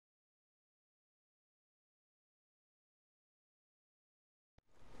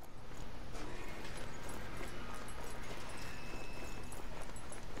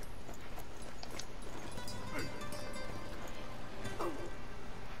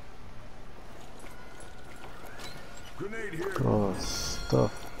Oh,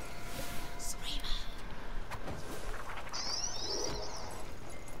 stuff.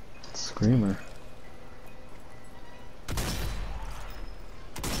 Screamer.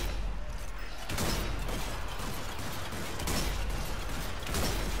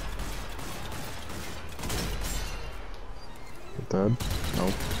 Dead?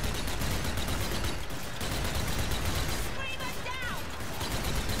 Nope.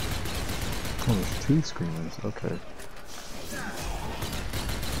 Oh, there's two screamers. Okay.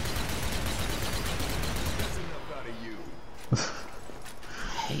 I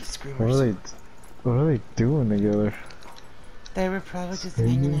hate screamers. What are they doing together? They were probably just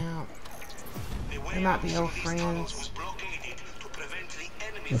hanging out. They might be old friends.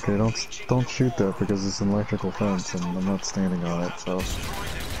 Okay, don't shoot that because it's an electrical fence and I'm not standing on it, so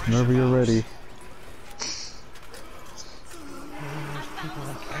whenever you're ready. There's people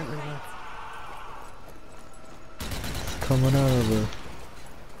like everywhere. Coming out of the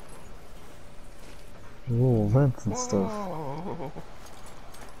little vents and stuff. Whoa.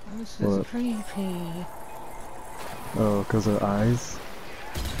 This is What? creepy. Oh, because of eyes?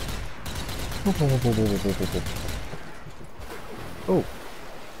 Oh!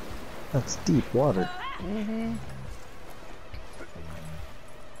 That's deep water. Mm-hmm.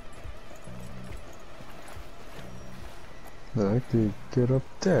 The heck do you get up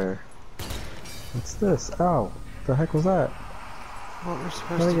there? What's this? Ow! The heck was that? What we're How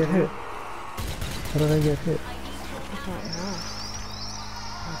supposed did I to get do? hit? How did I get hit? I don't know.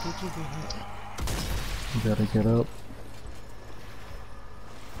 How did you get hit? You gotta get up.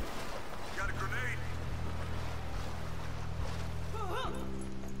 Got a grenade.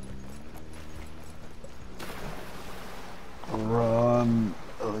 Run!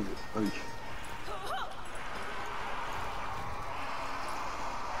 Oy, oy.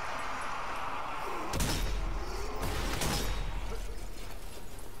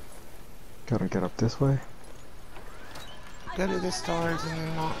 Gotta get up this way. Go to the stars and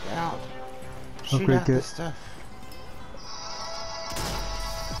then knock out. Shoot Okay, out the get. stuff.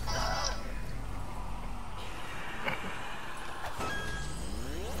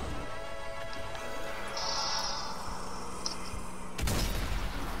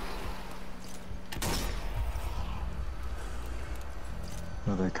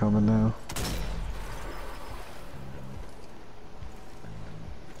 Are they coming now?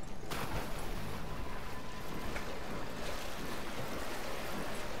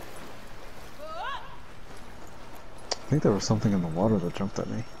 I think there was something in the water that jumped at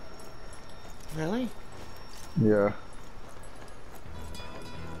me. Really? Yeah.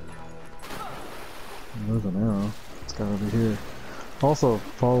 There's an arrow. It's gotta be here. Also,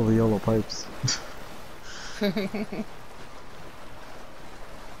 follow the yellow pipes.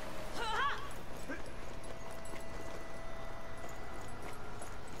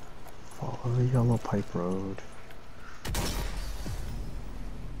 Follow the yellow pipe road.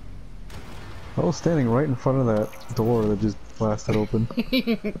 I was standing right in front of that door that just blasted open.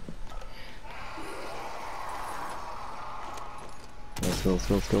 Let's go, let's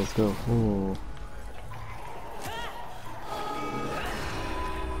go, let's go, let's go. Ooh.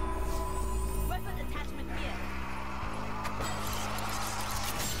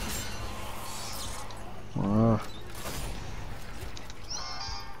 Ah.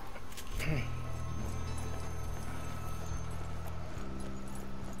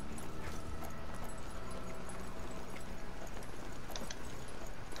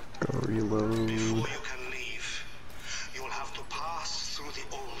 Go reload. Before you can leave, you will have to pass through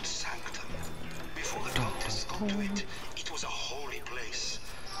the old sanctum. Before the cultists got to it, it was a holy place.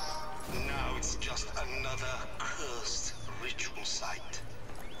 Now it's just another cursed ritual site.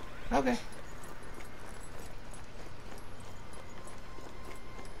 Okay.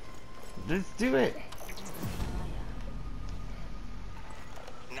 Let's do it.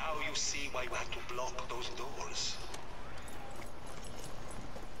 Now you see why we had to block those doors.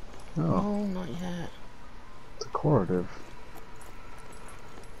 Oh, Oh, not yet. it's a corridor.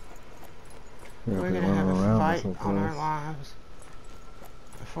 Yeah, We're gonna have a fight on our lives.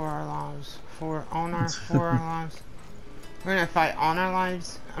 For our lives. For our lives. We're gonna fight on our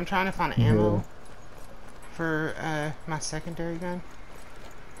lives. I'm trying to find ammo for my secondary gun.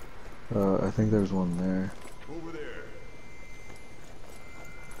 I think there's one there. Over there.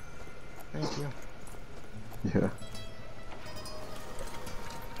 Thank you. Yeah.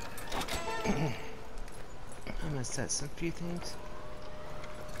 I'm gonna set some few things.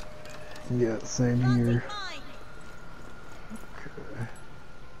 Yeah, same here. Okay.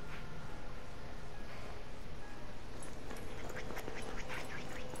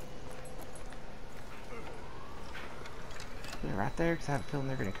 right there because I have a feeling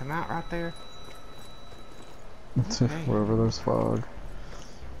they're going to come out right there. Okay. Wherever there's fog.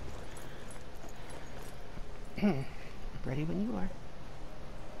 Ready when you are.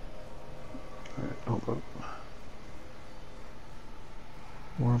 Alright, hold up.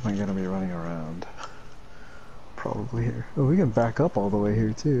 Where am I gonna be running around? Probably here. Oh, we can back up all the way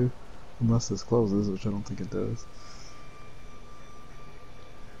here too. Unless this closes, which I don't think it does.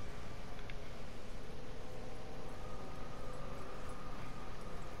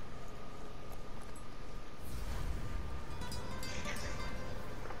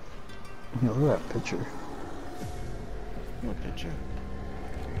 Yeah, look at that picture. What picture?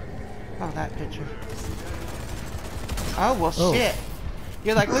 Oh, that picture. Oh, well, Oh. shit.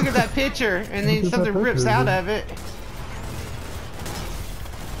 You're like, look at that picture, and then Look at something that rips picture, out dude. of it.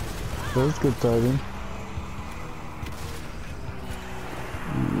 That was good timing.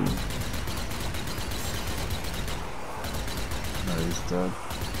 No, he's dead.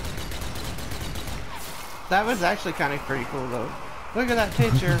 That was actually kind of pretty cool, though. Look at that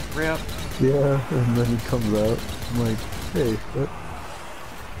picture, rip. Yeah, and then he comes out. I'm like, hey, what?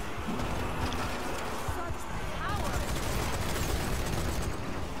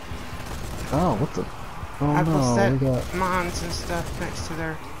 Oh, what the? Oh I will no, set we got... mines and stuff next to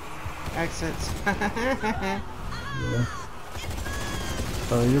their exits. Yeah.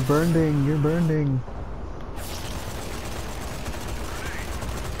 Oh, you're burning, you're burning.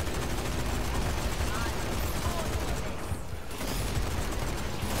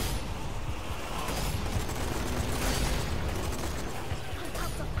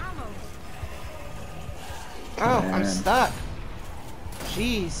 Oh, I'm Man. stuck.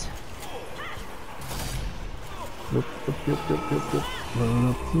 Jeez. Yep. Run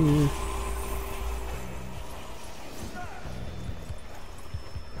up here.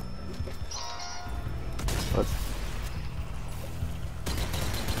 What?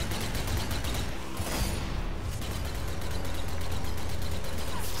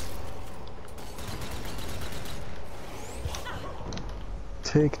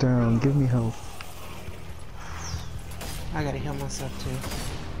 Take down, give me health. I gotta heal myself too.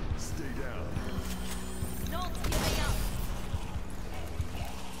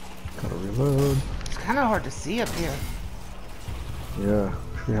 Gotta reload. It's kind of hard to see up here. Yeah,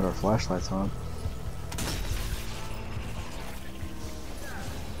 we had our flashlights on.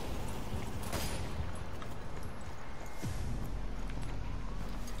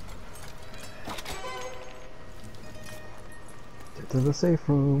 Get to the safe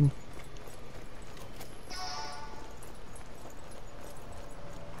room.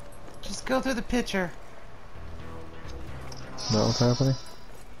 Just go through the picture. Is that what's happening?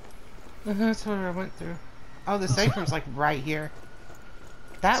 That's what I went through. Oh, the safe room's like right here.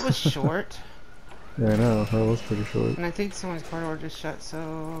 That was short. Yeah, I know. That was pretty short. And I think someone's car door just shut,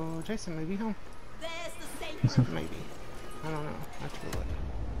 so Jason may be home. Maybe. I don't know. I have to go look.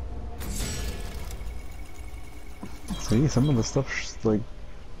 See, some of the stuff's like...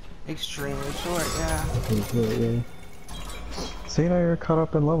 Extremely short, yeah. pretty short, yeah. See, now you're caught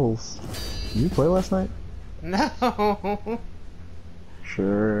up in levels. Did you play last night? No!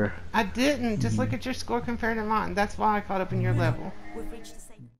 Sure. I didn't. Just look at your score compared to mine. That's why I caught up in your level. We've reached the